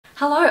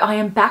Hello, I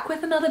am back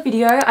with another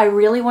video. I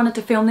really wanted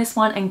to film this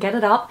one and get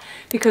it up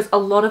because a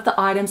lot of the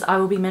items I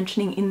will be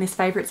mentioning in this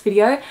favourites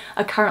video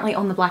are currently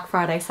on the Black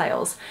Friday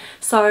sales.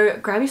 So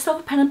grab yourself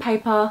a pen and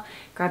paper,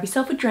 grab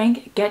yourself a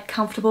drink, get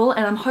comfortable,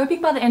 and I'm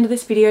hoping by the end of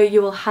this video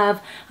you will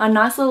have a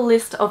nice little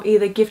list of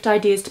either gift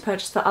ideas to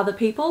purchase for other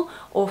people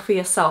or for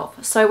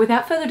yourself. So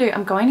without further ado,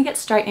 I'm going to get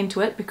straight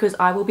into it because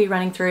I will be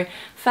running through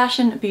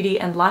fashion, beauty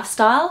and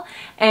lifestyle,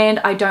 and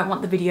I don't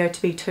want the video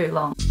to be too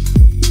long.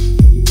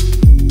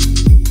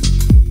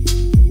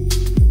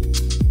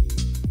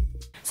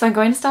 So I'm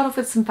going to start off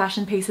with some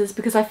fashion pieces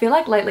because I feel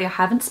like lately I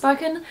haven't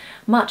spoken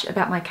much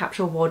about my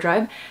capsule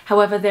wardrobe.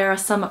 However, there are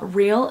some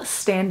real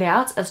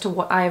standouts as to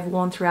what I have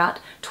worn throughout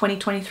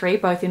 2023,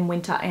 both in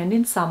winter and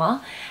in summer,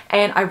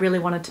 and I really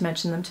wanted to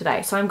mention them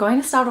today. So I'm going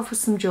to start off with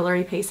some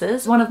jewellery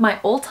pieces. One of my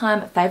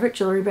all-time favourite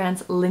jewellery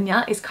brands,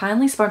 Linjer, is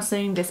kindly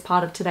sponsoring this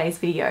part of today's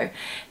video.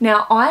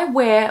 Now, I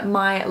wear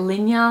my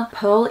Linjer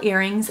pearl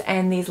earrings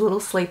and these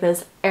little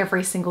sleepers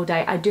every single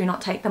day. I do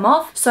not take them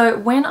off. So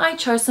when I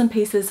chose some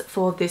pieces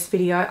for this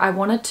video, I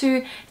wanted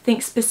to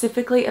think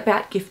specifically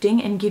about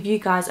gifting and give you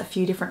guys a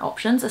few different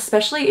options,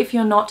 especially if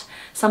you're not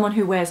someone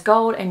who wears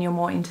gold and you're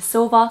more into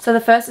silver. So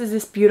the first is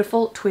this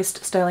beautiful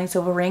twist sterling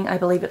silver ring. I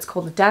believe it's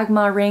called the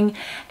Dagmar ring.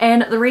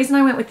 And the reason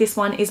I went with this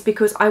one is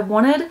because I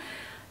wanted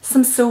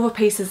some silver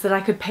pieces that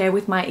I could pair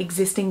with my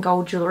existing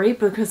gold jewellery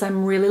because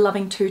I'm really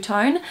loving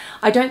two-tone.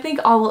 I don't think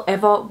I will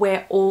ever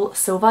wear all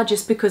silver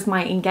just because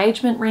my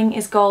engagement ring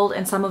is gold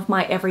and some of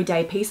my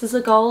everyday pieces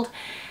are gold.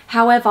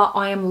 However,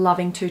 I am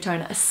loving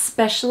two-tone,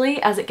 especially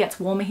as it gets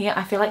warmer here.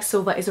 I feel like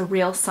silver is a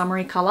real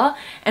summery colour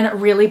and it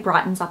really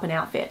brightens up an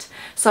outfit.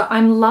 So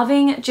I'm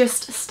loving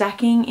just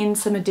stacking in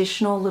some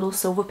additional little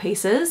silver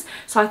pieces.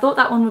 So I thought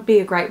that one would be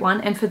a great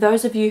one. And for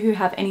those of you who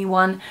have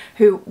anyone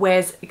who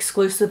wears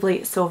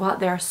exclusively silver,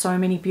 there are so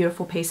many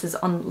beautiful pieces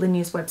on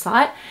Linjer's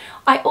website.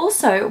 I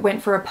also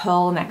went for a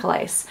pearl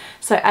necklace.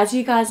 So as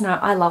you guys know,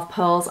 I love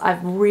pearls.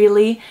 I've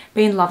really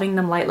been loving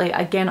them lately.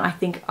 Again, I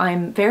think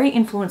I'm very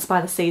influenced by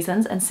the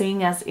seasons, and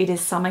seeing as it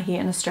is summer here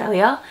in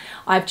Australia,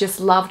 I've just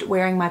loved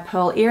wearing my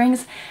pearl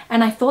earrings,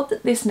 and I thought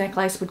that this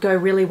necklace would go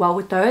really well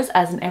with those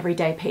as an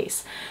everyday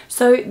piece.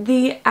 So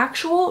the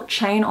actual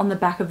chain on the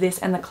back of this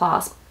and the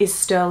clasp is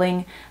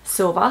sterling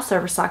silver, so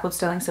recycled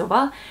sterling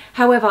silver.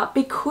 However,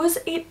 because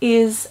it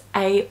is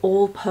a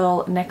all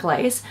pearl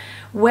necklace,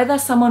 whether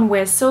someone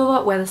wears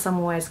silver, whether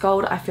someone wears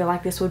gold, I feel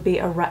like this would be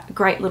a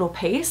great little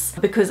piece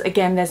because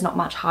again, there's not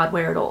much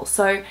hardware at all.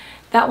 So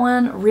that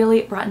one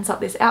really brightens up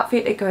this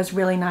outfit. It goes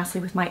really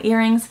nicely with my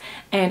earrings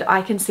and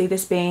I can see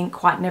this being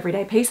quite an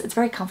everyday piece. It's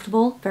very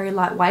comfortable, very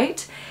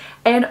lightweight.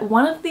 And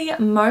one of the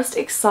most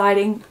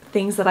exciting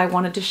things that I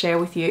wanted to share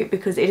with you,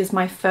 because it is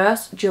my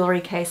first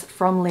jewellery case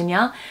from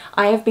Linjer.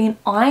 I have been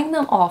eyeing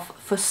them off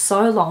for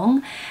so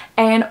long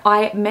and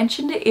I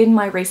mentioned it in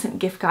my recent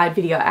gift guide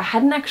video. I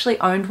hadn't actually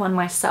owned one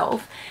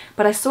myself,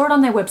 but I saw it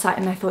on their website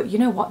and I thought, you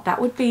know what, that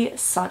would be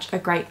such a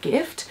great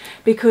gift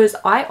because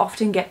I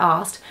often get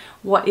asked,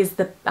 what is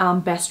the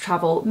best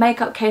travel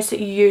makeup case that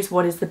you use?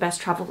 What is the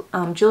best travel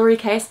jewellery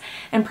case?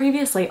 And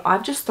previously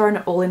I've just thrown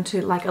it all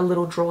into like a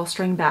little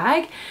drawstring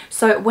bag.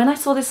 So when I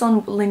saw this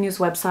on Linjer's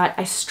website,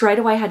 I straight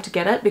away had to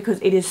get it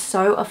because it is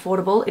so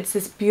affordable. It's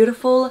this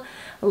beautiful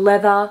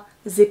leather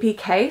zippy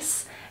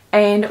case.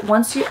 And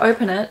once you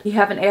open it, you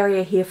have an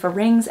area here for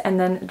rings and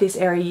then this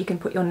area you can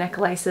put your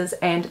necklaces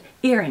and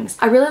earrings.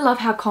 I really love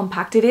how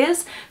compact it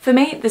is. For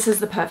me, this is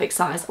the perfect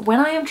size. When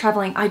I am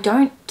traveling, I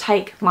don't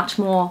take much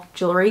more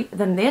jewellery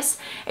than this.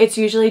 It's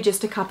usually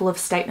just a couple of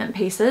statement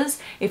pieces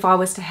if I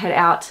was to head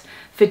out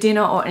for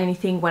dinner or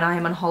anything when I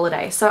am on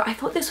holiday. So I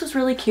thought this was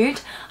really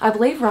cute. I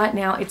believe right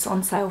now it's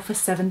on sale for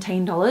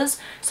 $17,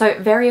 so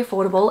very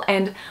affordable.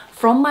 And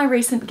from my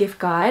recent gift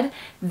guide,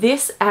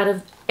 this, out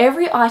of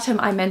every item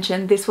I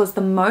mentioned, this was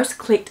the most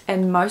clicked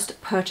and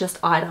most purchased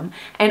item,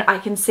 and I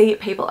can see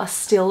people are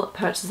still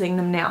purchasing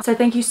them now. So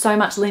thank you so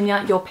much,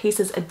 Linjer. Your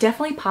pieces are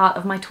definitely part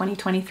of my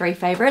 2023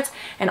 favourites,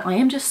 and I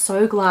am just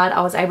so glad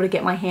I was able to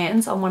get my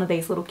hands on one of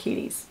these little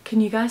cuties.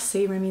 Can you guys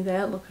see Remy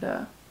there? Look at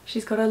her.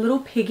 She's got a little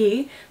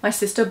piggy. My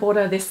sister bought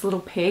her this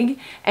little pig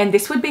and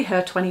this would be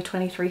her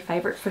 2023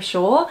 favourite for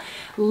sure.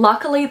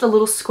 Luckily the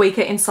little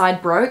squeaker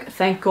inside broke,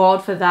 thank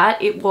God for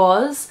that. It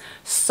was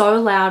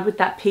so loud with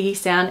that piggy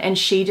sound and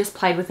she just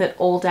played with it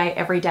all day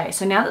every day.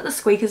 So now that the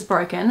squeaker's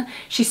broken,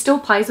 she still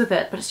plays with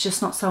it but it's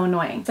just not so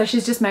annoying. So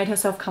she's just made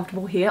herself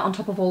comfortable here on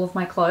top of all of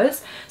my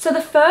clothes. So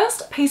the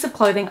first piece of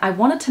clothing I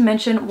wanted to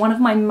mention, one of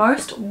my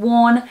most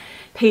worn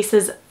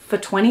pieces for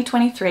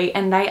 2023,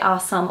 and they are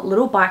some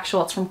little bike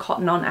shorts from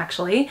Cotton On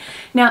actually.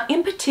 Now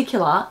in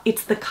particular,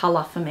 it's the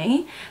colour for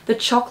me. The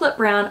chocolate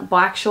brown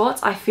bike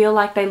shorts, I feel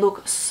like they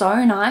look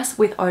so nice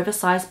with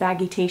oversized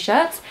baggy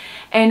t-shirts,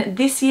 and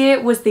this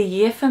year was the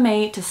year for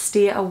me to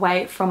steer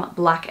away from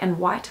black and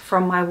white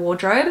from my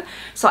wardrobe.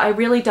 So I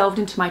really delved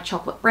into my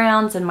chocolate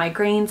browns and my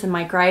greens and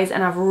my greys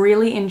and I've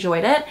really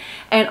enjoyed it.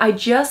 And I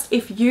just,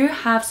 if you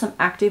have some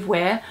active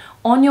wear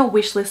on your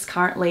wish list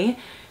currently,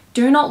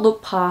 do not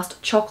look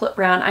past chocolate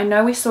brown. I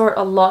know we saw it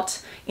a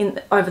lot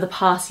over the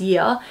past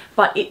year,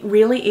 but it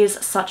really is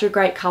such a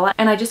great color,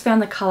 and I just found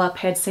the color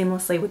paired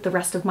seamlessly with the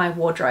rest of my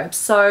wardrobe.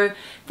 So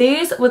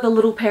these with a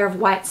little pair of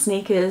white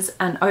sneakers,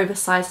 an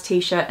oversized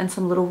t-shirt, and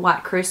some little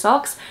white crew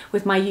socks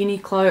with my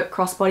Uniqlo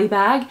crossbody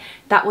bag.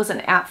 That was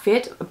an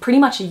outfit, pretty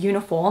much a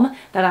uniform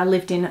that I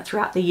lived in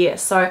throughout the year.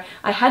 So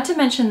I had to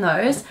mention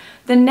those.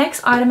 The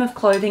next item of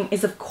clothing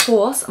is, of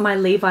course, my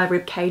Levi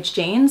ribcage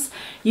jeans.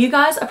 You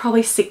guys are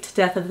probably sick to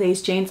death of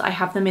these jeans. I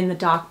have them in the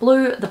dark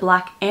blue, the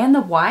black, and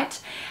the white.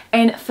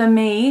 And for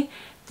me,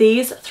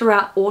 these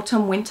throughout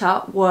autumn,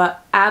 winter were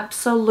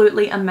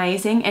absolutely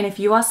amazing. And if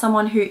you are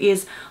someone who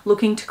is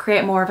looking to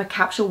create more of a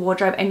capsule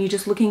wardrobe and you're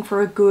just looking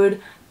for a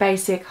good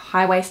basic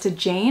high-waisted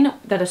jean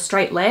that are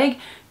straight leg,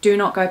 do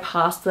not go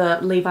past the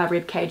Levi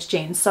ribcage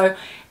jeans. So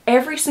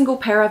every single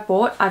pair I've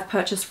bought, I've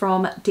purchased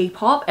from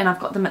Depop, and I've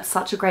got them at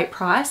such a great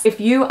price. If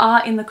you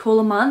are in the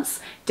cooler months,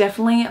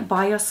 definitely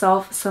buy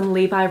yourself some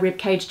Levi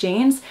ribcage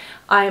jeans.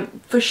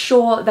 I'm for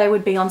sure they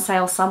would be on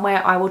sale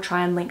somewhere. I will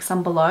try and link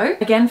some below.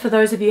 Again, for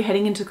those of you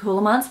heading into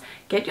cooler months,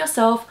 get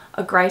yourself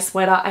a grey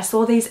sweater. I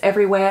saw these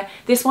everywhere.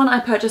 This one I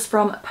purchased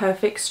from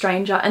Perfect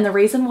Stranger, and the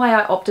reason why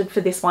I opted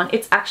for this one,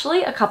 it's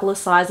actually a couple of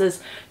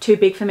sizes too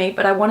big for me,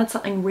 but I wanted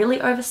something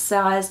really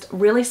oversized,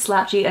 really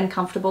slouchy and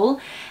comfortable.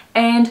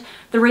 And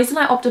the reason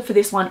I opted for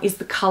this one is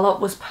the color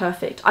was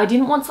perfect. I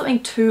didn't want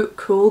something too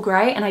cool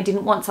grey, and I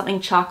didn't want something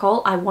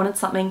charcoal. I wanted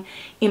something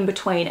in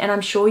between, and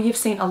I'm sure you've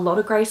seen a lot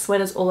of grey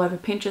sweaters all over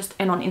Pinterest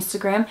and on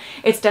Instagram.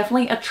 It's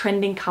definitely a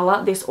trending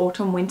color this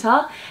autumn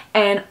winter,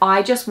 and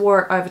I just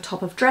wore it over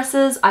top of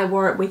dresses. I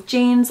wore it with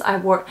jeans. I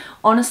wore it,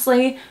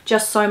 honestly,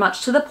 just so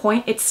much, to the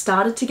point it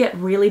started to get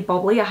really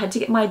bobbly. I had to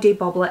get my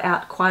debobbler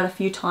out quite a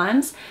few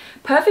times.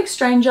 Perfect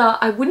Stranger,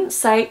 I wouldn't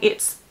say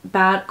it's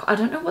bad. I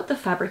don't know what the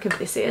fabric of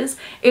this is.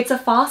 It's a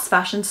fast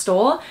fashion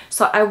store,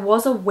 so I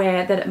was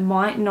aware that it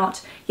might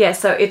not, yeah,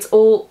 so it's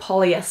all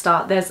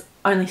polyester. There's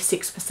only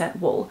 6%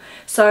 wool.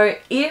 So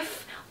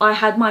if I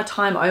had my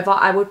time over,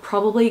 I would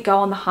probably go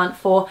on the hunt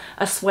for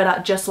a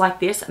sweater just like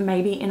this,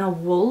 maybe in a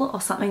wool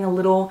or something a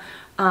little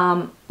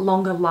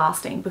longer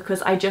lasting, because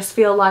I just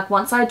feel like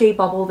once I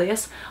debobble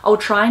this, I'll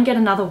try and get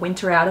another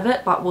winter out of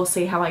it, but we'll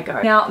see how I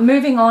go. Now,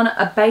 moving on,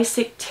 a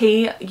basic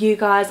tee. You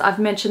guys, I've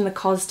mentioned the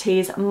COS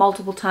tees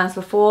multiple times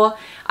before.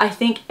 I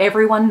think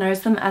everyone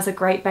knows them as a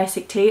great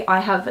basic tee. I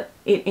have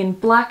it in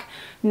black,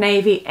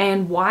 navy,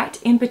 and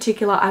white. In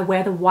particular, I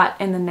wear the white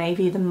and the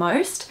navy the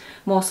most,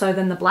 more so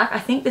than the black. I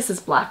think this is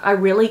black. I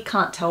really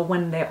can't tell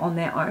when they're on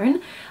their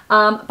own.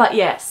 But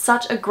yeah,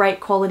 such a great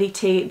quality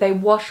tee. They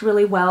wash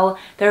really well.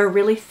 They're a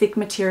really thick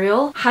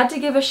material. Had to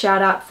give a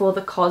shout out for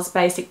the COS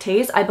basic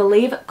tees. I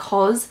believe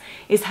COS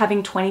is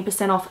having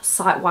 20% off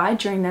site-wide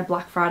during their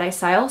Black Friday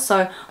sale.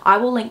 So I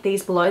will link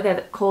these below.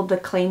 They're called the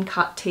Clean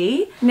Cut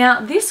Tee. Now,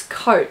 this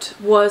coat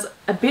was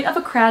a bit of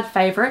a crowd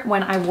favorite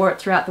when I wore it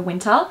throughout the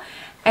winter.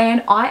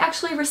 And I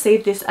actually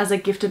received this as a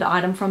gifted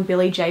item from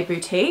Billy J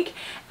Boutique,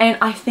 and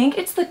I think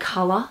it's the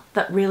color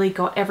that really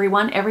got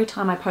everyone. Every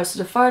time I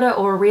posted a photo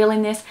or a reel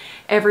in this,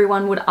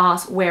 everyone would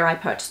ask where I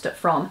purchased it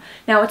from.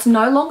 Now, it's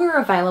no longer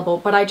available,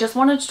 but I just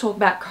wanted to talk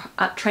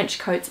about trench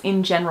coats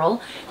in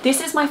general.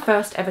 This is my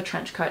first ever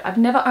trench coat. I've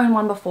never owned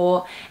one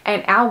before,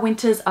 and our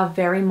winters are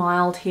very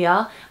mild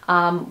here.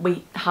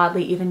 We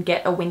hardly even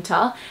get a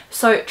winter.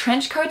 So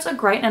trench coats are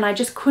great, and I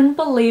just couldn't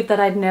believe that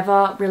I'd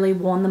never really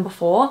worn them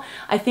before.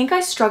 I think I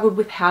struggled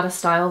with how to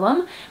style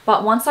them,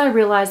 but once I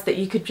realized that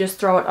you could just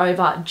throw it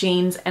over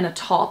jeans and a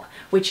top,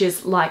 which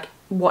is like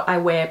what I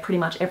wear pretty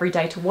much every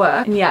day to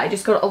work, and yeah, I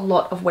just got a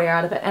lot of wear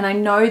out of it. And I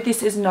know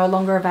this is no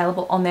longer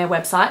available on their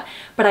website,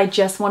 but I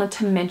just wanted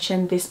to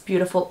mention this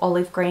beautiful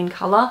olive green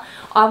color.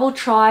 I will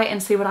try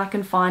and see what I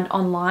can find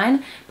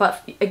online,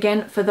 but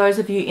again, for those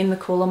of you in the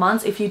cooler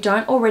months, if you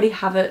don't already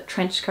have a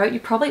trench coat, you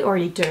probably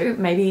already do.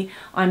 Maybe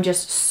I'm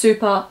just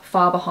super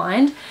far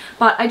behind,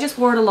 but I just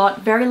wore it a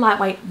lot. Very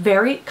lightweight,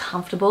 very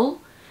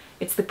comfortable.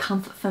 It's the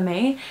comfort for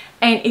me.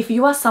 And if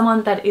you are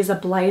someone that is a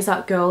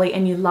blazer girly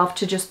and you love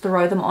to just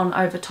throw them on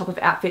over top of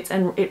outfits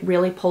and it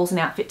really pulls an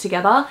outfit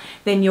together,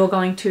 then you're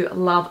going to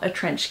love a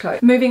trench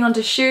coat. Moving on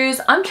to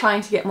shoes, I'm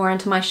trying to get more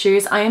into my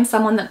shoes. I am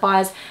someone that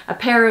buys a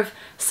pair of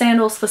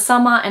sandals for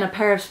summer and a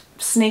pair of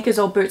sneakers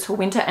or boots for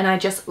winter, and I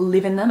just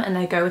live in them and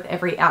they go with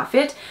every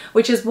outfit,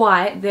 which is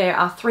why there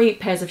are 3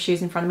 pairs of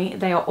shoes in front of me.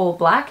 They are all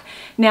black.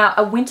 Now,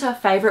 a winter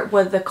favorite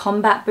were the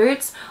combat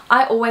boots.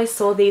 I always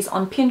saw these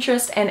on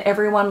Pinterest and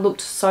everyone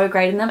looked so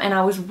great in them, and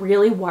I was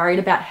really worried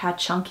about how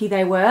chunky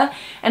they were.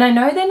 And I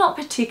know they're not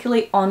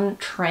particularly on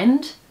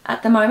trend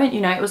at the moment.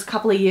 You know, it was a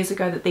couple of years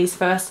ago that these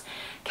first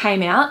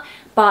came out,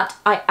 but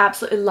I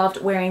absolutely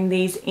loved wearing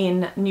these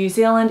in New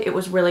Zealand. It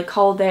was really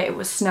cold there, it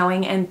was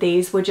snowing, and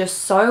these were just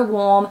so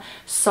warm,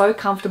 so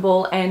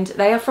comfortable, and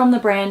they are from the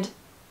brand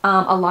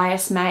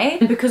Elias May.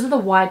 And because of the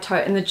wide toe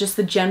and just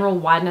the general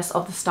wideness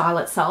of the style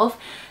itself,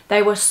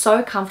 they were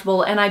so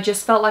comfortable, and I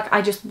just felt like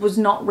I just was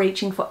not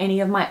reaching for any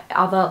of my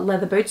other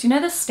leather boots. You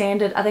know, the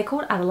standard, are they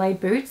called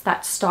Adelaide boots?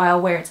 That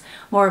style where it's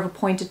more of a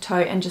pointed toe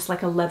and just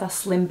like a leather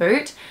slim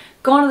boot.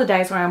 gone are the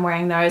days where I'm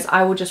wearing those.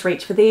 I will just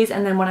reach for these,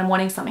 and then when I'm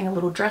wanting something a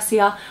little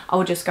dressier, I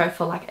will just go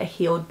for like a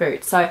heeled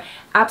boot. So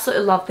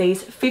absolutely love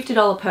these.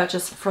 $50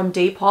 purchase from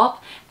Depop,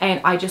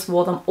 and I just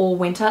wore them all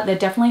winter. They're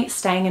definitely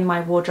staying in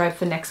my wardrobe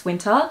for next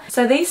winter.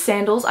 So these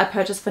sandals I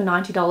purchased for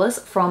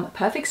 $90 from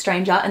Perfect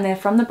Stranger, and they're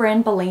from the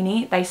brand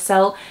Bellini.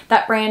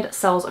 That brand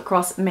sells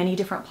across many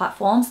different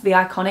platforms. The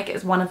Iconic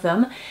is one of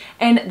them,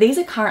 and these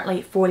are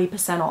currently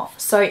 40% off.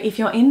 So if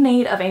you're in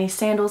need of any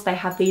sandals, they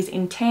have these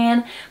in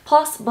tan.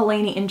 Plus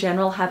Bellini in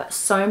general have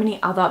so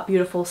many other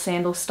beautiful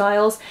sandal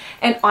styles,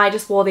 and I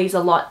just wore these a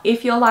lot.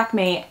 If you're like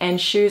me and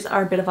shoes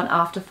are a bit of an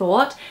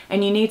afterthought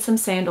and you need some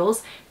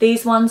sandals,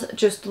 these ones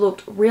just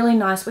looked really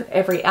nice with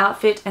every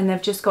outfit, and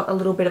they've just got a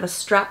little bit of a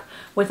strap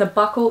with a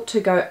buckle to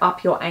go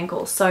up your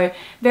ankles. So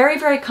very,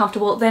 very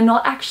comfortable. They're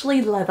not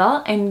actually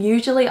leather, and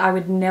usually I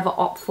would never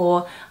opt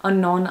for a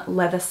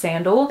non-leather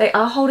sandal. They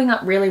are holding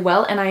up really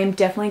well, and I am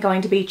definitely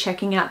going to be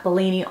checking out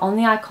Bellini on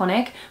the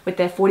Iconic with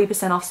their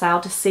 40% off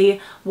sale to see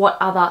what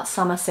other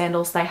summer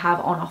sandals they have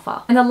on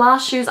offer. And the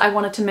last shoes I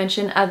wanted to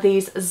mention are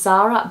these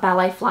Zara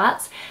ballet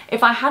flats.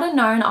 If I had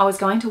known I was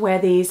going to wear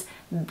these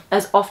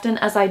as often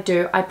as I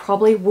do, I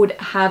probably would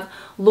have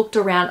looked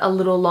around a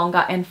little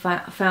longer and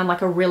found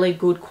like a really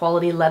good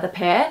quality leather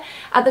pair.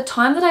 At the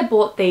time that I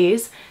bought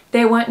these,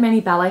 there weren't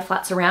many ballet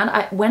flats around.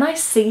 When I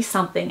see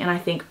something and I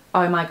think,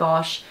 oh my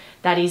gosh,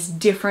 that is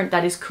different,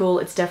 that is cool,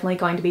 it's definitely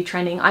going to be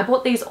trending. I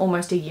bought these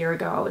almost a year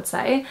ago, I would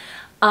say.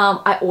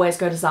 I always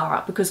go to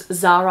Zara because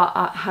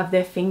Zara have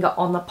their finger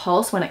on the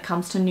pulse when it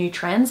comes to new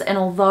trends, and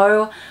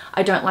although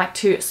I don't like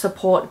to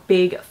support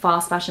big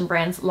fast fashion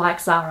brands like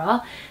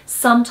Zara,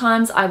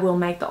 sometimes I will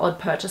make the odd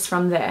purchase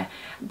from there.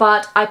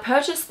 But I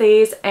purchased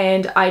these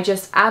and I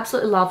just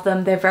absolutely love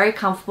them. They're very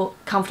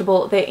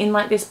comfortable. They're in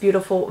like this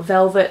beautiful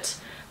velvet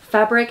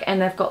fabric,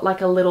 and they've got like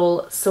a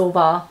little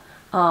silver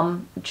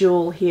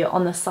jewel here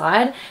on the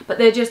side, but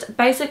they're just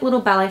basic little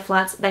ballet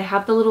flats. They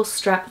have the little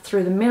strap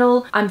through the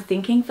middle. I'm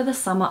thinking for the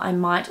summer I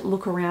might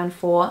look around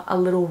for a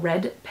little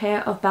red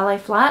pair of ballet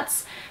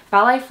flats.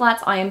 Ballet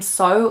flats, I am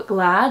so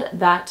glad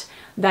that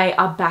they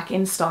are back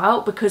in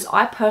style, because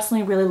I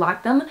personally really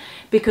like them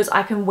because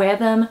I can wear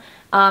them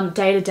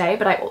day to day,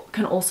 but I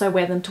can also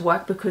wear them to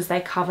work because they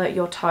cover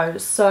your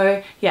toes.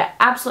 So yeah,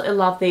 absolutely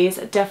love these.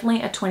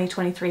 Definitely a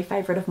 2023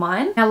 favorite of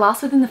mine. Now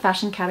last within the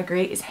fashion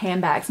category is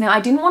handbags. Now I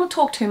didn't want to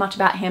talk too much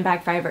about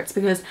handbag favorites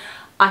because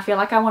I feel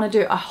like I want to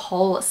do a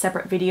whole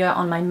separate video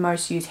on my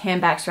most used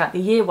handbags throughout the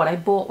year, what I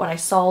bought, what I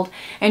sold,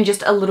 and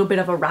just a little bit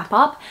of a wrap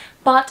up.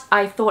 But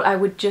I thought I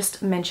would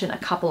just mention a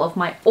couple of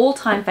my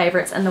all-time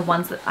favorites and the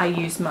ones that I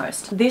use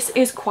most. This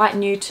is quite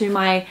new to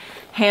my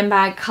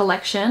handbag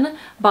collection,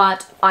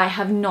 but I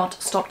have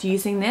not stopped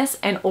using this,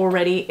 and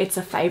already it's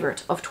a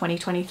favorite of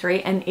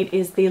 2023, and it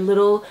is the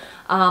little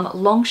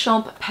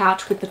Longchamp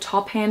pouch with the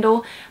top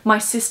handle. My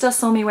sister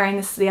saw me wearing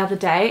this the other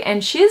day,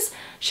 and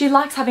she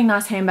likes having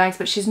nice handbags,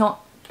 but she's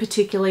not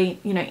particularly,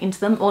 you know, into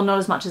them, or not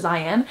as much as I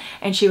am,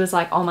 and she was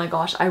like, oh my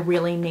gosh, I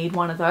really need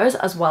one of those,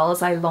 as well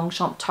as a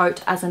Longchamp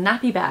tote as a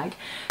nappy bag.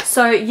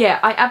 So yeah,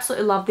 I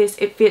absolutely love this.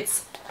 It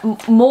fits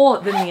more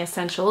than the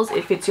essentials.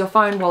 It fits your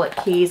phone, wallet,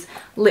 keys,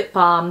 lip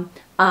balm,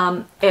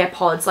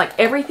 AirPods, like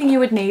everything you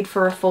would need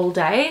for a full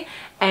day,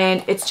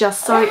 and it's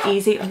just so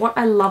easy. What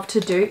I love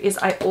to do is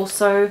I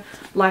also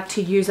like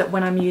to use it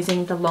when I'm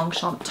using the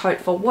Longchamp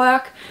tote for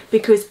work,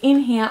 because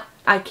in here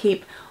I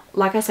keep,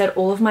 like I said,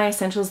 all of my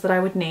essentials that I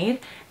would need,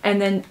 and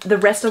then the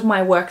rest of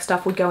my work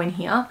stuff would go in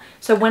here.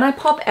 So when I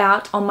pop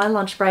out on my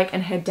lunch break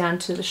and head down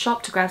to the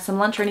shop to grab some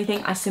lunch or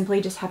anything, I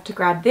simply just have to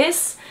grab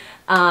this,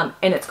 and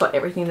it's got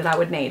everything that I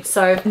would need.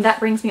 So that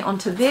brings me on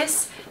to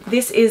this.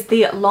 This is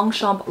the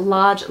Longchamp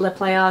large Le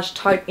Pliage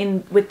tote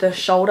in with the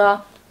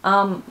shoulder,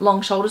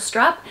 long shoulder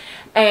strap,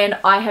 and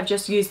I have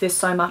just used this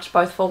so much,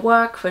 both for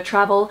work, for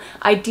travel.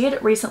 I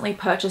did recently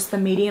purchase the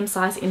medium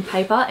size in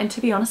paper, and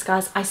to be honest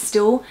guys, I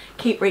still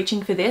keep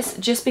reaching for this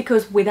just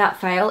because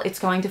without fail it's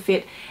going to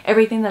fit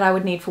everything that I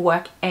would need for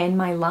work and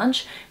my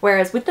lunch,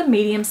 whereas with the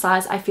medium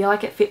size I feel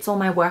like it fits all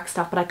my work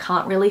stuff, but I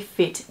can't really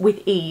fit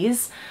with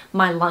ease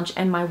my lunch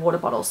and my water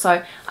bottle.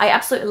 So I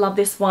absolutely love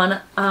this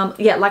one.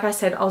 Yeah, like I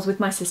said, I was with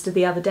my sister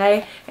the other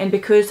day, and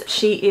because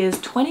she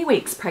is 20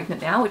 weeks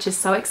pregnant now, which is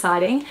so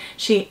exciting,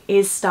 she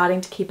is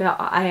starting to keep her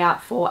eye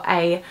out for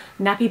a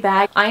nappy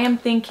bag. I am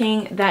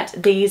thinking that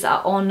these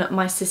are on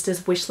my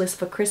sister's wish list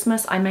for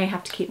Christmas. I may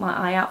have to keep my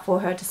eye out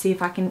for her to see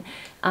if I can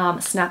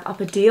snap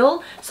up a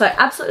deal. So I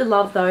absolutely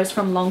love those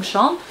from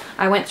Longchamp.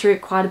 I went through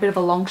quite a bit of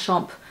a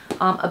Longchamp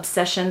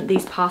obsession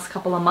these past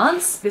couple of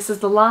months. This is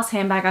the last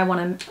handbag I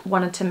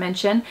wanted to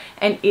mention,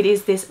 and it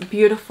is this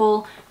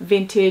beautiful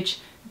vintage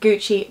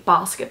Gucci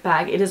basket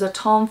bag. It is a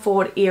Tom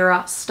Ford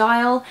era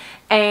style,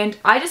 and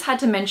I just had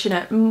to mention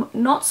it,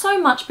 not so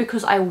much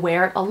because I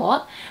wear it a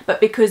lot, but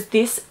because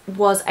this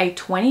was a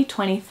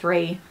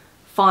 2023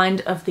 find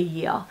of the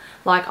year.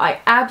 Like, I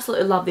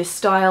absolutely love this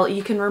style.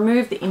 You can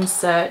remove the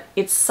insert.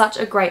 It's such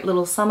a great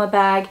little summer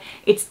bag.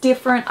 It's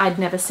different. I'd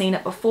never seen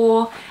it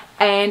before,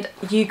 and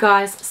you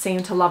guys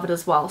seem to love it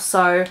as well.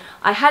 So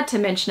I had to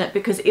mention it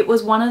because it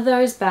was one of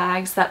those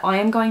bags that I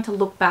am going to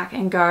look back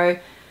and go,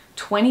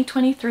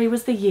 2023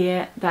 was the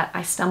year that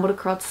I stumbled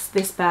across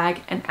this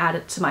bag and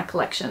added to my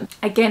collection.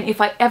 Again,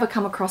 if I ever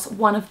come across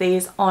one of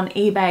these on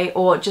eBay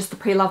or just the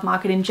pre-love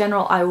market in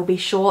general, I will be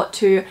sure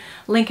to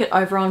link it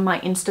over on my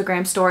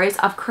Instagram stories.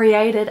 I've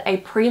created a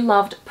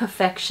pre-loved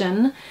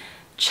perfection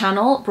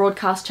channel,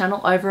 broadcast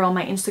channel over on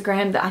my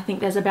Instagram that I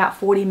think there's about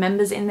 40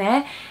 members in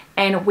there,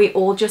 and we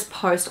all just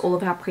post all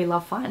of our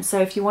pre-love finds. So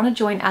if you want to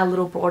join our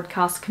little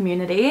broadcast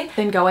community,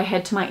 then go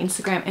ahead to my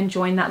Instagram and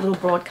join that little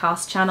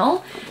broadcast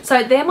channel.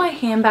 So they're my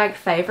handbag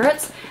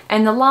favorites,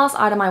 and the last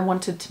item I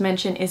wanted to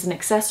mention is an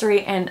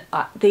accessory, and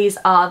these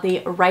are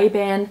the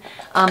Ray-Ban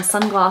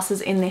sunglasses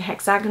in the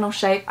hexagonal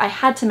shape. I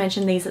had to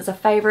mention these as a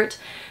favorite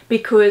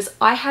because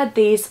I had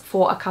these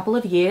for a couple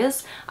of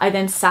years. I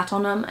then sat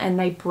on them and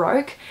they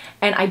broke,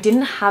 and I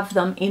didn't have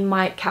them in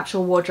my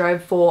capsule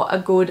wardrobe for a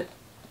good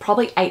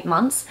probably 8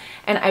 months,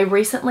 and I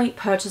recently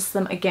purchased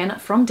them again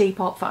from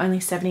Depop for only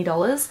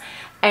 $70,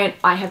 and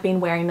I have been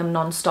wearing them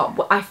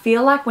non-stop. I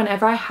feel like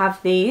whenever I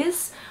have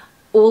these,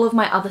 all of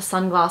my other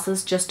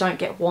sunglasses just don't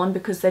get worn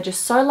because they're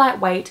just so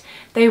lightweight.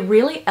 They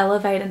really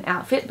elevate an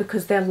outfit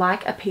because they're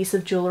like a piece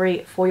of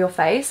jewelry for your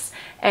face,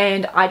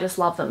 and I just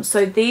love them.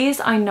 So these,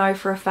 I know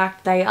for a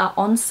fact they are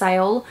on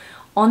sale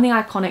on the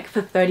Iconic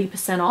for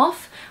 30%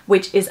 off,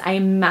 which is a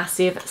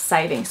massive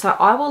saving. So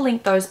I will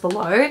link those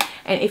below,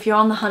 and if you're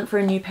on the hunt for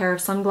a new pair of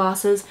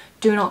sunglasses,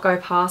 do not go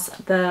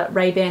past the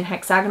Ray-Ban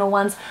hexagonal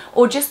ones,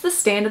 or just the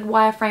standard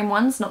wireframe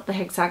ones, not the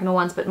hexagonal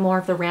ones, but more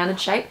of the rounded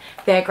shape.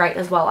 They're great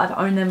as well. I've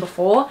owned them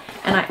before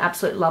and I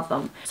absolutely love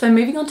them. So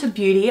moving on to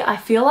beauty, I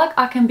feel like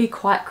I can be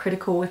quite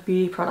critical with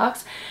beauty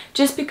products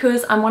just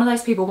because I'm one of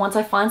those people, once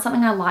I find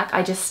something I like,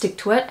 I just stick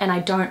to it and I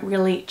don't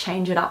really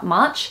change it up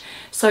much.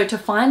 So to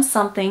find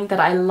something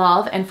that I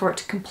love and for it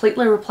to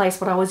completely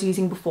replace what I was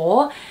using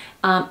before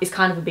is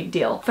kind of a big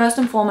deal. First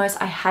and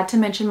foremost, I had to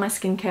mention my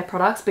skincare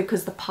products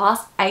because the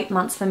past 8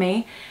 months for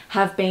me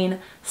have been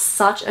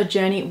such a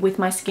journey with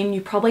my skin. You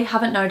probably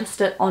haven't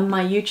noticed it on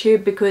my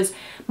YouTube because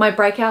my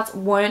breakouts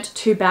weren't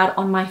too bad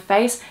on my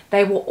face.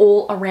 They were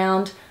all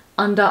around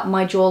under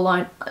my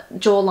jawline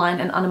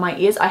and under my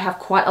ears. I have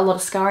quite a lot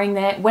of scarring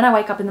there. When I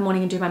wake up in the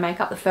morning and do my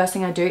makeup, the first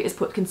thing I do is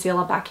put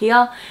concealer back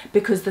here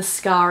because the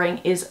scarring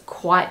is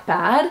quite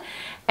bad.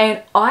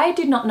 And I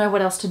did not know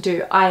what else to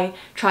do. I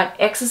tried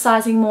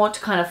exercising more to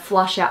kind of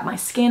flush out my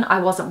skin.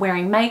 I wasn't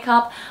wearing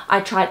makeup.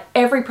 I tried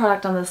every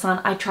product under the sun.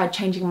 I tried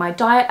changing my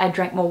diet. I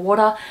drank more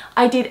water.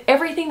 I did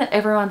everything that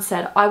everyone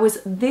said. I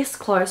was this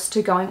close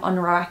to going on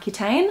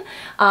Roaccutane,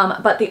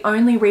 but the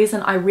only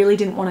reason I really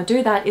didn't want to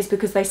do that is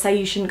because they say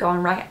you shouldn't go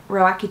on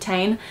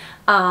Roaccutane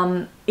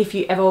if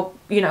you ever,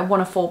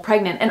 want to fall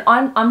pregnant. And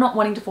I'm not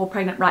wanting to fall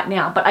pregnant right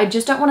now, but I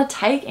just don't want to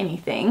take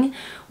anything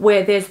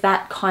where there's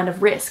that kind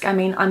of risk. I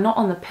mean, I'm not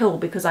on the pill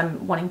because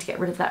I'm wanting to get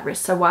rid of that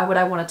risk. So why would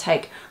I want to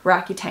take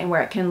Roaccutane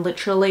where it can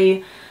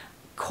literally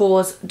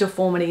cause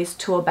deformities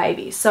to a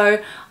baby? So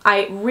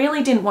I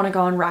really didn't want to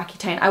go on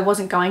Roaccutane. I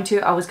wasn't going to.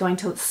 I was going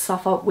to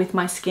suffer with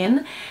my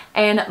skin.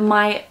 And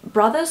my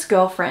brother's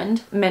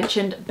girlfriend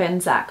mentioned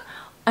Benzac.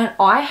 And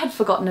I had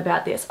forgotten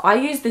about this. I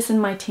used this in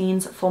my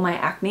teens for my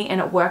acne and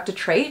it worked a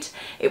treat.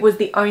 It was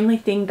the only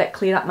thing that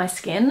cleared up my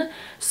skin.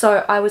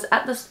 So I was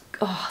at this,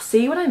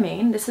 see what I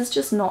mean? This is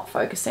just not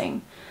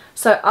focusing.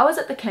 So I was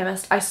at the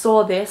chemist, I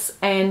saw this,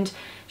 and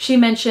she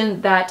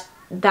mentioned that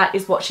that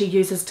is what she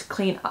uses to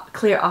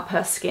clear up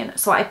her skin.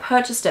 So I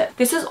purchased it.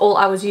 This is all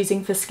I was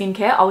using for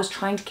skincare. I was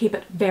trying to keep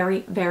it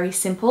very, very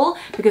simple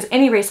because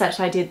any research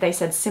I did, they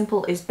said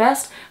simple is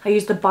best. I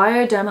used the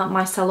Bioderma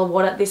micellar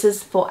water. This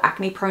is for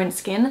acne prone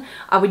skin.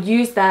 I would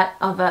use that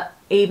of a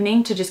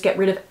evening to just get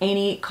rid of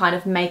any kind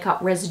of makeup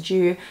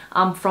residue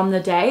from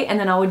the day, and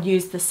then I would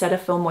use the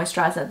Cetaphil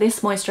moisturizer. This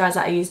moisturizer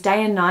I use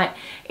day and night.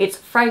 It's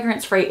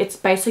fragrance free. It's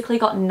basically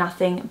got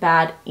nothing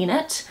bad in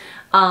it.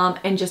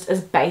 And just as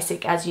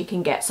basic as you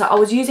can get. So I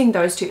was using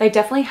those two. They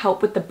definitely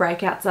help with the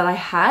breakouts that I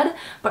had,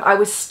 but I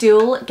was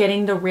still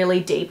getting the really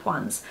deep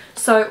ones.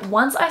 So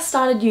once I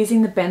started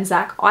using the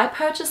Benzac, I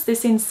purchased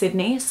this in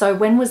Sydney. So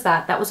when was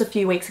that? That was a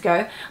few weeks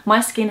ago.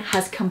 My skin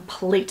has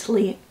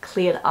completely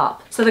cleared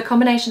up. So the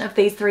combination of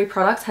these three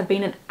products have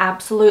been an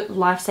absolute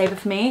lifesaver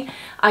for me.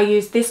 I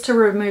use this to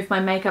remove my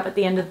makeup at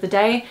the end of the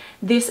day.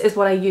 This is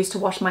what I use to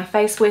wash my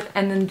face with,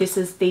 and then this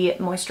is the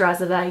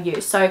moisturizer that I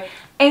use. So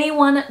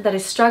anyone that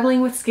is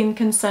struggling with skin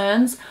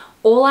concerns,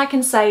 all I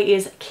can say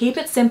is keep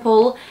it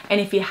simple, and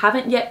if you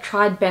haven't yet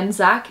tried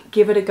Benzac,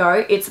 give it a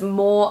go. It's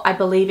more, I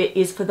believe it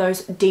is for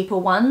those deeper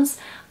ones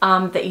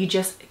that you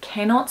just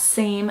cannot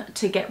seem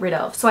to get rid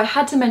of. So I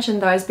had to mention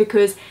those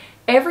because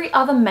every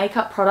other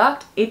makeup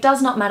product, it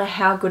does not matter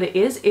how good it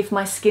is, if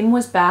my skin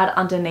was bad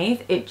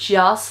underneath, it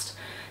just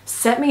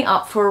set me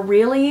up for a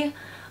really,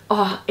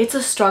 it's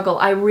a struggle.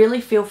 I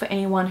really feel for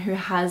anyone who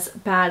has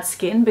bad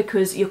skin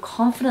because your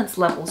confidence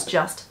levels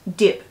just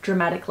dip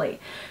dramatically.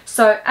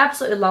 So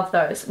absolutely love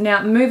those.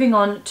 Now moving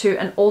on to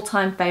an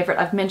all-time favorite,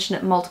 I've mentioned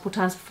it multiple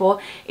times before,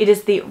 it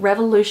is the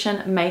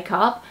Revolution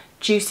Makeup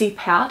Juicy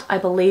Pout. I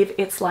believe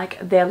it's like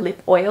their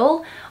lip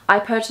oil. I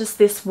purchased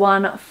this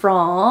one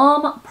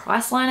from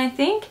Priceline, I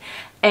think.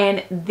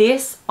 And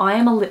this, I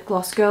am a lip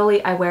gloss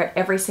girly. I wear it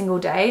every single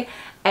day.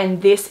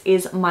 And this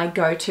is my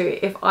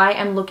go-to. If I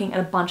am looking at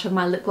a bunch of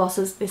my lip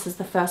glosses, this is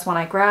the first one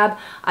I grab.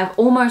 I've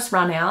almost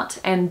run out,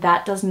 and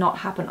that does not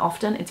happen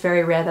often. It's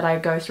very rare that I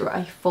go through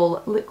a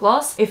full lip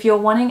gloss. If you're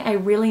wanting a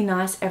really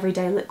nice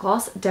everyday lip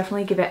gloss,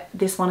 definitely give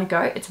this one a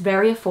go. It's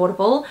very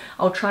affordable.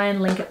 I'll try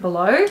and link it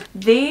below.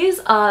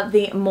 These are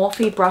the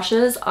Morphe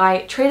brushes. I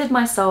treated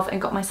myself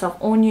and got myself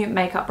all new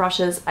makeup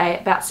brushes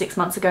about 6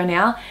 months ago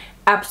now.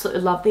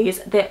 Absolutely love these.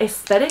 They're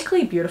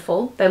aesthetically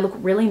beautiful. They look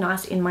really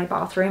nice in my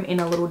bathroom in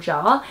a little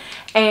jar.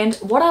 And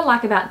what I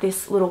like about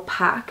this little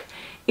pack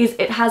is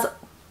it has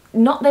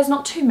there's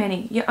not too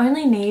many. You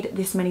only need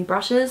this many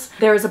brushes.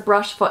 There is a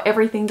brush for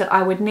everything that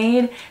I would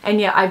need. And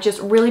yeah, I've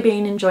just really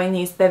been enjoying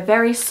these. They're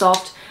very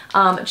soft.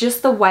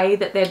 Just the way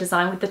that they're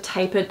designed with the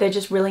tapered, they're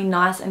just really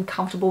nice and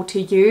comfortable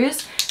to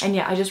use. And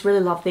yeah, I just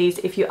really love these.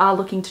 If you are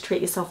looking to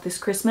treat yourself this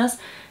Christmas,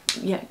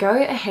 yeah, go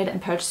ahead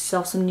and purchase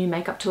yourself some new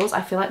makeup tools.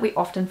 I feel like we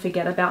often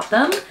forget about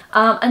them.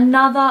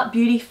 Another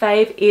beauty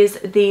fave is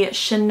the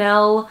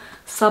Chanel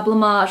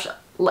Sublimage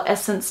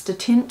L'Essence de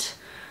Tint.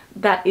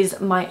 That is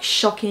my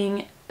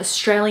shocking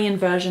Australian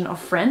version of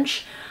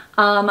French.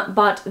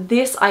 But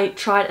this, I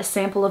tried a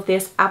sample of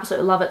this,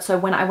 absolutely love it. So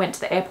when I went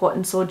to the airport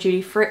and saw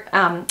duty free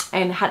and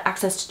had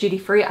access to duty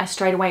free, I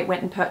straight away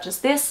went and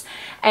purchased this,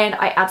 and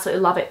I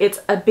absolutely love it. It's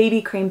a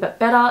BB cream but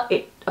better.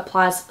 It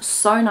applies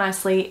so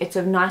nicely. It's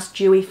a nice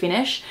dewy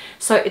finish,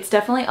 so it's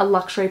definitely a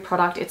luxury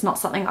product. It's not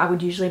something I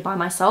would usually buy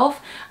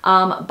myself,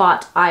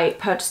 but I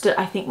purchased it,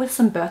 I think, with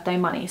some birthday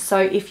money. So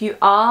if you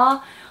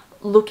are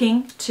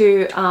looking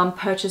to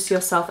purchase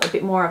yourself a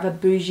bit more of a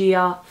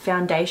bougier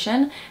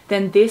foundation,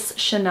 then this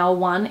Chanel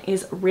one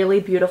is really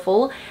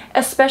beautiful,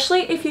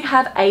 especially if you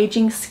have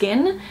aging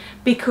skin,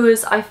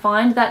 because I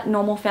find that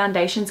normal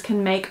foundations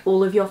can make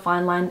all of your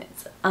fine lines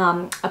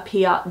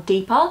appear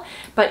deeper.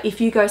 But if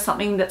you go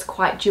something that's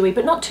quite dewy,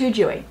 but not too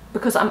dewy,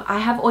 because I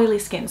have oily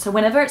skin, so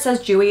whenever it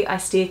says dewy, I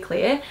steer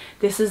clear.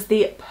 This is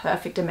the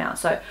perfect amount.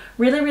 So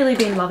really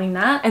been loving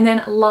that. And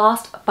then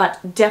last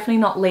but definitely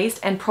not least,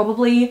 and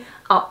probably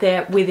up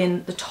there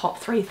within the top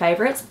 3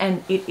 favorites,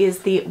 and it is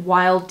the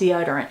Wild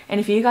deodorant. And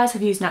if you guys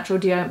have used natural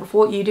deodorant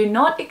before, you do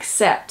not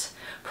accept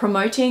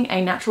promoting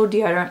a natural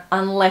deodorant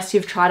unless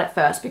you've tried it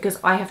first, because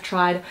I have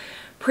tried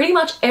pretty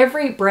much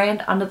every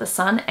brand under the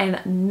sun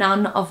and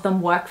none of them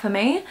work for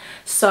me.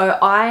 So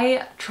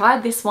I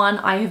tried this one.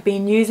 I have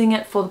been using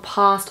it for the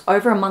past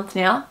over a month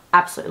now.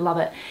 Absolutely love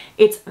it.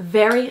 It's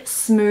very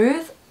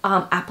smooth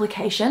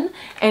application,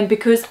 and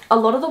because a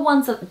lot of the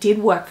ones that did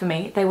work for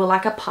me, they were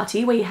like a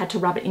putty where you had to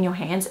rub it in your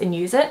hands and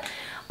use it.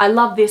 I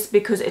love this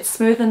because it's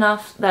smooth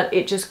enough that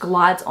it just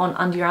glides on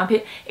under your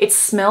armpit. It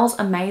smells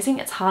amazing.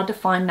 It's hard to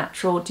find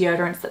natural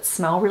deodorants that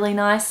smell really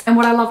nice. And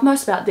what I love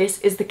most about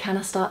this is the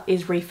canister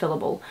is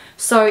refillable.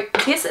 So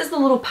this is the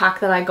little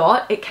pack that I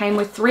got. It came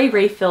with 3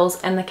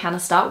 refills and the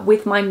canister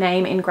with my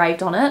name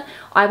engraved on it.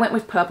 I went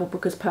with purple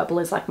because purple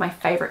is like my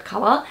favorite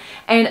color.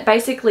 And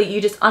basically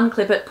you just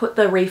unclip it, put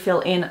the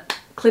refill in,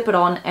 clip it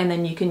on, and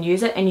then you can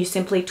use it. And you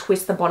simply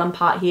twist the bottom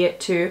part here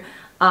to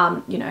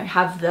you know,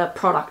 have the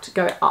product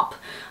go up.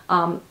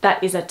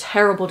 That is a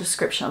terrible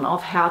description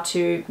of how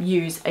to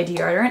use a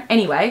deodorant.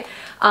 Anyway,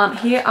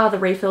 here are the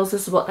refills.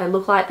 This is what they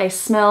look like. They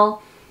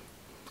smell,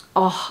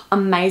 oh,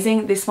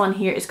 amazing. This one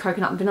here is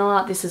coconut and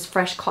vanilla. This is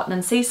fresh cotton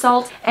and sea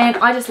salt. And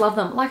I just love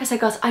them. Like I said,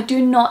 guys, I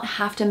do not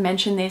have to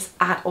mention this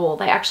at all.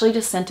 They actually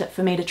just sent it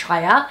for me to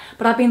try out,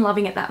 but I've been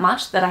loving it that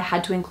much that I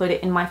had to include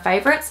it in my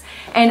favorites.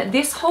 And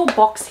this whole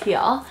box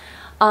here,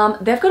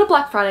 they've got a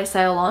Black Friday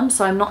sale on,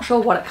 so I'm not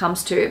sure what it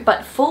comes to,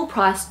 but full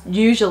price,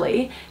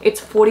 usually it's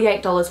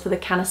 $48 for the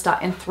canister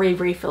and 3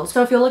 refills.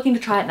 So if you're looking to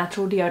try out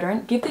natural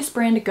deodorant, give this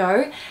brand a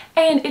go,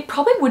 and it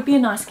probably would be a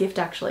nice gift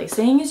actually.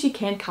 Seeing as you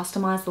can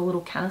customize the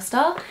little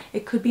canister,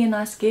 it could be a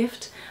nice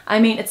gift. I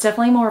mean, it's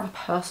definitely more of a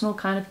personal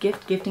kind of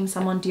gift, gifting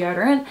someone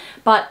deodorant,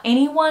 but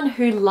anyone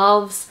who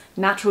loves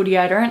natural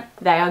deodorant,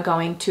 they are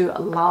going to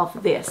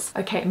love this.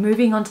 Okay,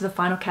 moving on to the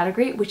final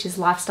category, which is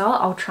lifestyle.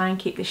 I'll try and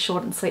keep this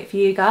short and sweet for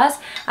you guys.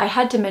 I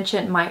had to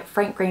mention my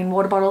Frank Green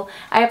water bottle.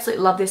 I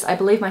absolutely love this. I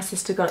believe my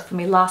sister got it for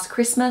me last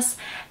Christmas,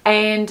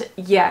 and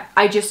yeah,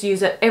 I just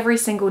use it every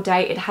single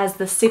day. It has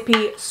the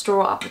sippy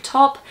straw up the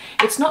top.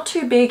 It's not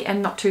too big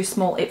and not too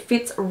small. It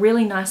fits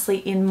really nicely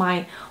in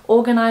my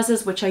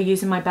organizers, which I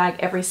use in my bag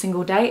every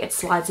single day. It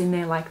slides in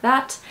there like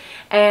that,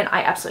 and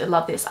I absolutely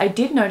love this. I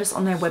did notice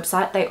on their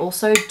website they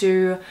also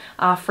do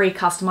free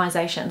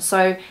customization,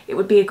 so it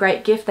would be a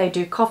great gift. They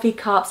do coffee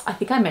cups. I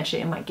think I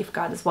mentioned it in my gift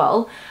guide as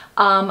well.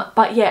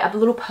 But yeah, a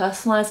little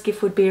personalized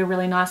gift would be a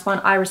really nice one.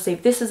 I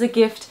received this as a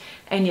gift,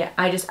 and yeah,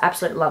 I just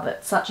absolutely love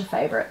it. Such a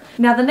favorite.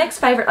 Now, the next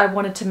favorite I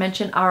wanted to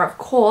mention are, of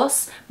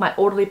course, my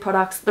Orderly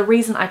products. The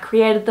reason I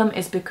created them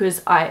is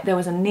because there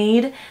was a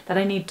need that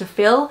I needed to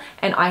fill,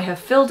 and I have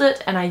filled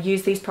it, and I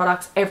use these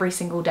products every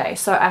single day.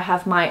 So I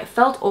have my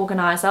felt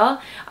organizer,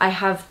 I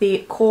have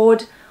the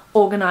cord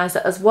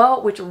organizer as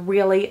well, which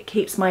really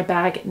keeps my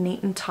bag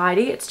neat and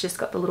tidy. It's just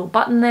got the little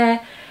button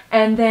there.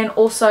 And then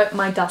also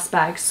my dust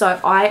bag. So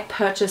I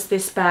purchased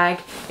this bag.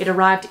 It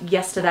arrived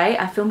yesterday.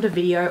 I filmed a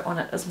video on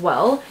it as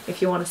well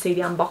if you want to see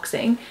the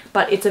unboxing.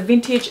 But it's a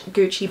vintage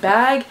Gucci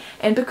bag.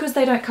 And because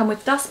they don't come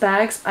with dust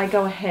bags, I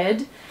go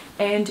ahead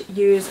and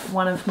use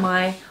one of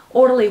my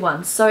orderly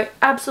ones. So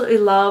absolutely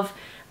love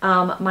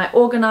my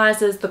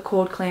organizers, the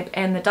cord clamp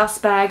and the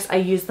dust bags. I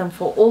use them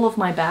for all of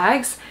my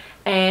bags.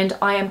 And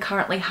I am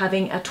currently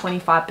having a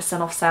 25%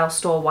 off sale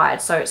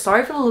store-wide. So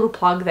sorry for the little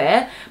plug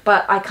there,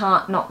 but I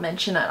can't not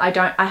mention it.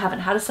 I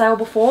haven't had a sale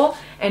before,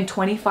 and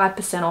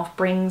 25% off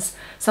brings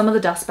some of the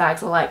dust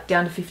bags are like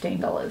down to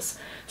 $15.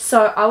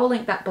 So I will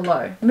link that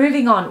below.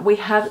 Moving on, we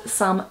have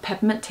some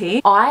peppermint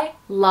tea. I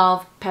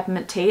love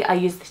peppermint tea. I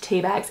use the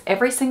tea bags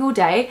every single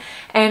day.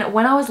 And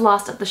when I was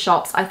last at the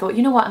shops, I thought,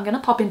 you know what, I'm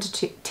gonna pop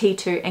into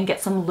T2 and get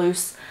some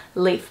loose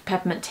leaf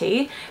peppermint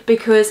tea,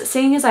 because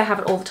seeing as I have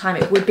it all the time,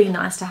 it would be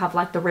nice to have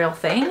like the real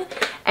thing.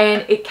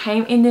 And it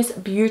came in this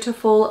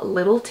beautiful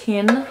little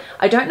tin.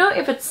 I don't know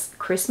if it's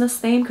Christmas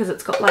themed because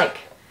it's got like,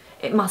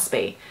 it must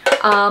be.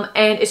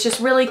 And it's just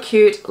really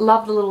cute.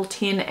 Love the little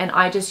tin, and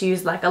I just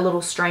used like a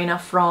little strainer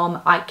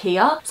from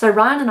IKEA. So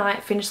Ryan and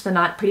I finished the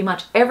night pretty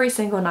much every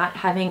single night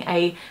having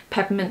a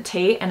peppermint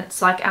tea, and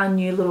it's like our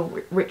new little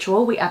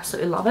ritual. We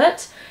absolutely love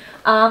it.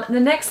 The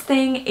next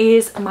thing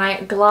is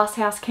my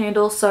glasshouse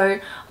candle. So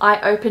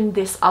I opened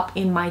this up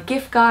in my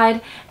gift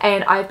guide,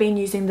 and I've been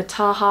using the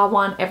Taha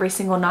one every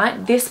single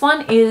night. This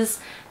one is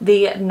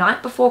the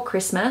night before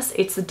Christmas.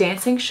 It's the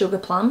Dancing Sugar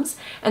Plums,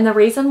 and the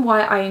reason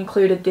why I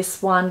included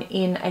this one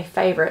in a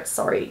favorite,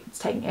 sorry it's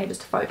taking ages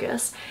to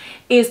focus,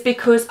 is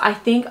because I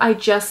think I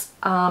just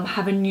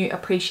have a new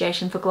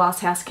appreciation for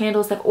glasshouse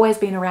candles. They've always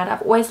been around,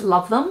 I've always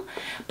loved them,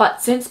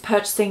 but since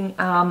purchasing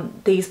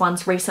these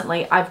ones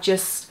recently, I've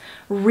just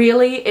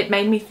really, it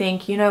made me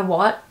think, you know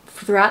what,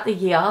 throughout the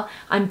year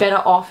I'm better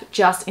off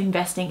just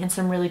investing in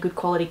some really good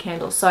quality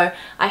candles. So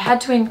I had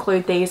to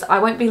include these. I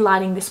won't be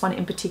lighting this one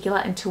in particular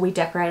until we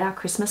decorate our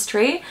Christmas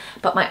tree,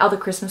 but my other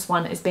Christmas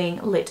one is being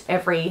lit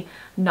every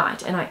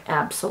night, and I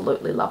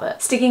absolutely love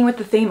it. Sticking with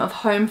the theme of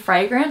home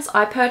fragrance,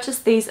 I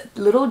purchased these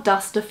little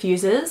dust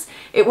diffusers.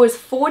 It was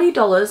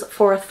 $40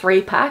 for a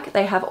 3-pack.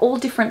 They have all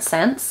different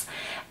scents,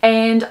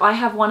 and I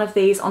have one of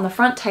these on the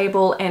front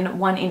table and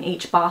one in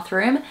each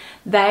bathroom.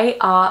 They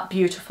are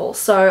beautiful.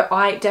 So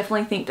I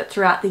definitely think that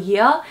throughout the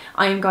year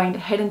I am going to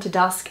head into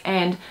dusk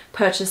and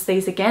purchase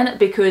these again,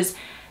 because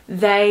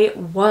they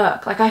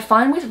work. Like, I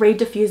find with reed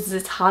diffusers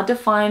it's hard to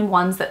find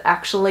ones that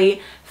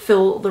actually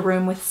fill the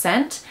room with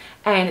scent,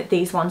 and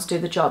these ones do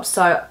the job.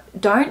 So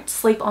don't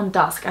sleep on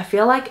dusk. I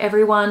feel like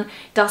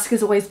dusk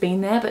has always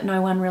been there, but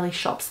no one really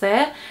shops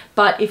there.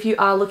 But if you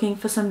are looking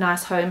for some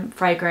nice home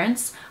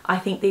fragrance, I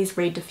think these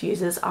reed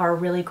diffusers are a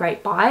really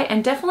great buy,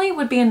 and definitely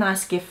would be a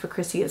nice gift for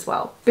Chrissy as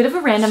well. Bit of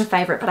a random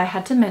favorite, but I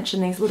had to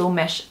mention these little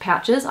mesh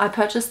pouches. I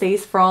purchased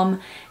these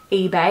from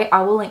eBay.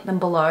 I will link them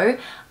below.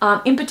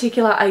 In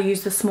particular, I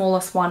use the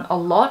smallest one a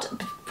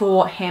lot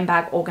for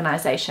handbag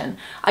organization.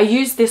 I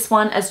use this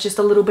one as just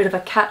a little bit of a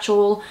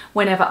catch-all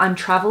whenever I'm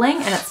traveling,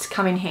 and it's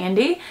come in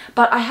handy.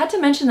 But I had to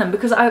mention them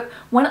because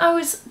when I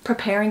was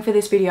preparing for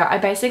this video, I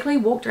basically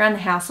walked around the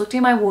house, looked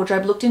in my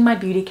wardrobe, looked in my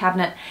beauty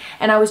cabinet,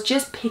 and I was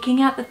just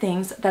picking out the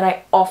things that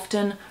I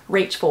often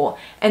reach for.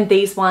 And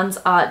these ones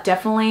are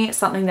definitely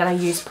something that I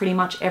use pretty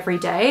much every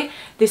day.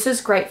 This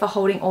is great for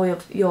holding all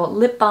of your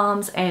lip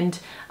balms and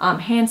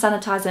hand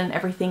sanitizer and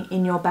everything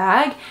in your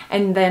bag.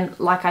 And then,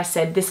 like I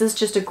said, this is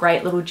just a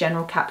great little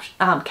general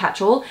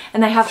catch-all,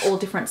 and they have all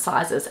different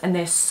sizes, and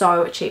they're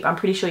so cheap. I'm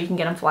pretty sure you can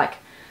get them for like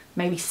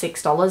maybe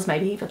 $6,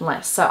 maybe even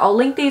less. So I'll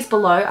link these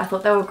below. I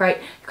thought they were great.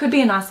 Could be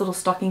a nice little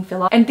stocking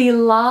filler. And the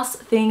last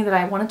thing that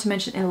I wanted to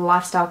mention in the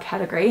lifestyle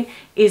category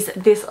is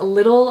this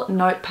little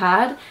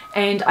notepad,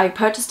 and I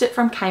purchased it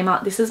from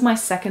Kmart. This is my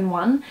second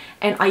one,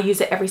 and I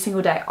use it every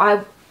single day.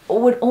 I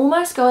would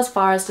almost go as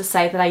far as to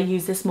say that I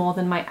use this more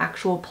than my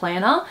actual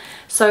planner.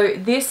 So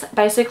this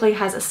basically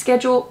has a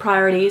schedule,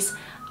 priorities,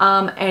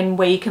 and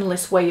where you can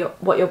list what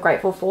you're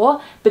grateful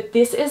for. But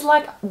this is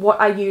like what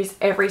I use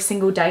every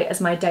single day as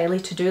my daily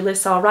to-do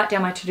list. So I'll write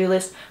down my to-do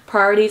list.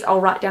 Priorities,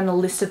 I'll write down the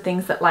list of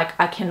things that like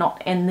I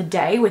cannot end the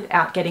day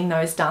without getting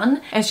those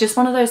done. And it's just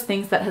one of those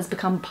things that has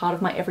become part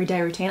of my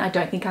everyday routine. I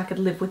don't think I could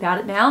live without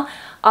it now.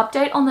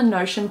 Update on the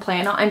Notion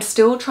planner. I'm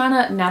still trying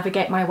to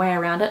navigate my way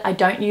around it. I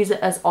don't use it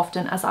as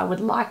often as I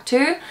would like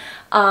to,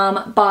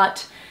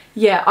 but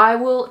yeah, I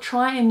will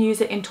try and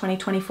use it in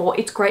 2024.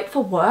 It's great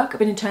for work,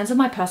 but in terms of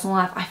my personal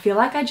life, I feel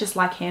like I just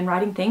like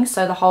handwriting things.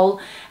 So the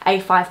whole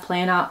A5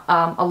 planner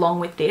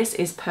along with this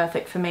is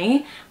perfect for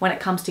me when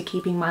it comes to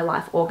keeping my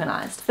life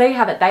organized. There you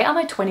have it. They are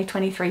my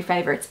 2023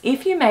 favorites.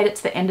 If you made it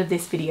to the end of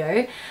this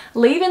video,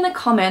 leave in the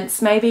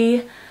comments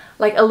maybe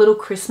like a little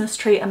Christmas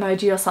tree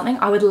emoji or something.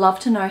 I would love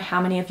to know how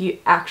many of you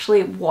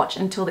actually watch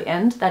until the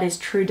end. That is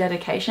true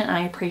dedication and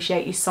I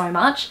appreciate you so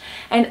much.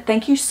 And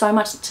thank you so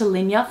much to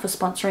Linjer for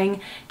sponsoring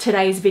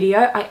today's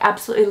video. I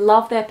absolutely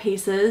love their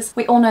pieces.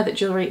 We all know that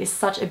jewelry is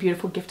such a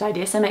beautiful gift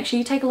idea, so make sure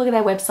you take a look at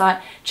their website,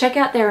 check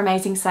out their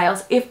amazing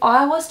sales. If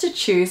I was to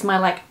choose my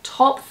like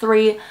top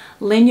 3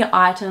 Linjer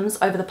items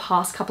over the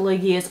past couple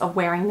of years of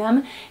wearing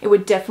them, it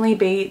would definitely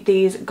be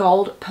these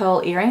gold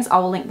pearl earrings. I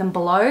will link them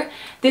below.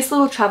 This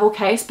little travel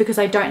case because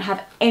I don't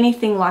have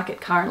anything like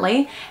it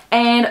currently,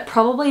 and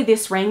probably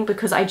this ring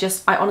because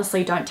I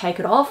honestly don't take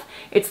it off.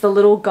 It's the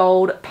little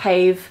gold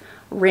pave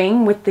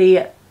ring with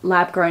the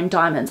lab-grown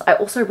diamonds. I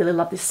also really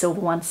love this silver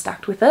one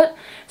stacked with it.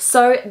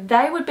 So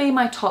they would be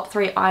my top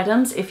 3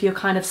 items if you're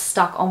kind of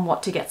stuck on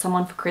what to get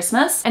someone for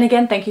Christmas. And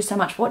again, thank you so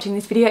much for watching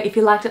this video. If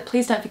you liked it,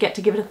 please don't forget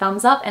to give it a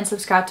thumbs up and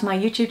subscribe to my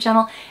YouTube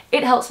channel.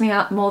 It helps me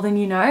out more than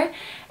you know.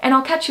 And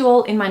I'll catch you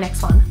all in my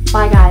next one.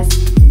 Bye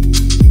guys.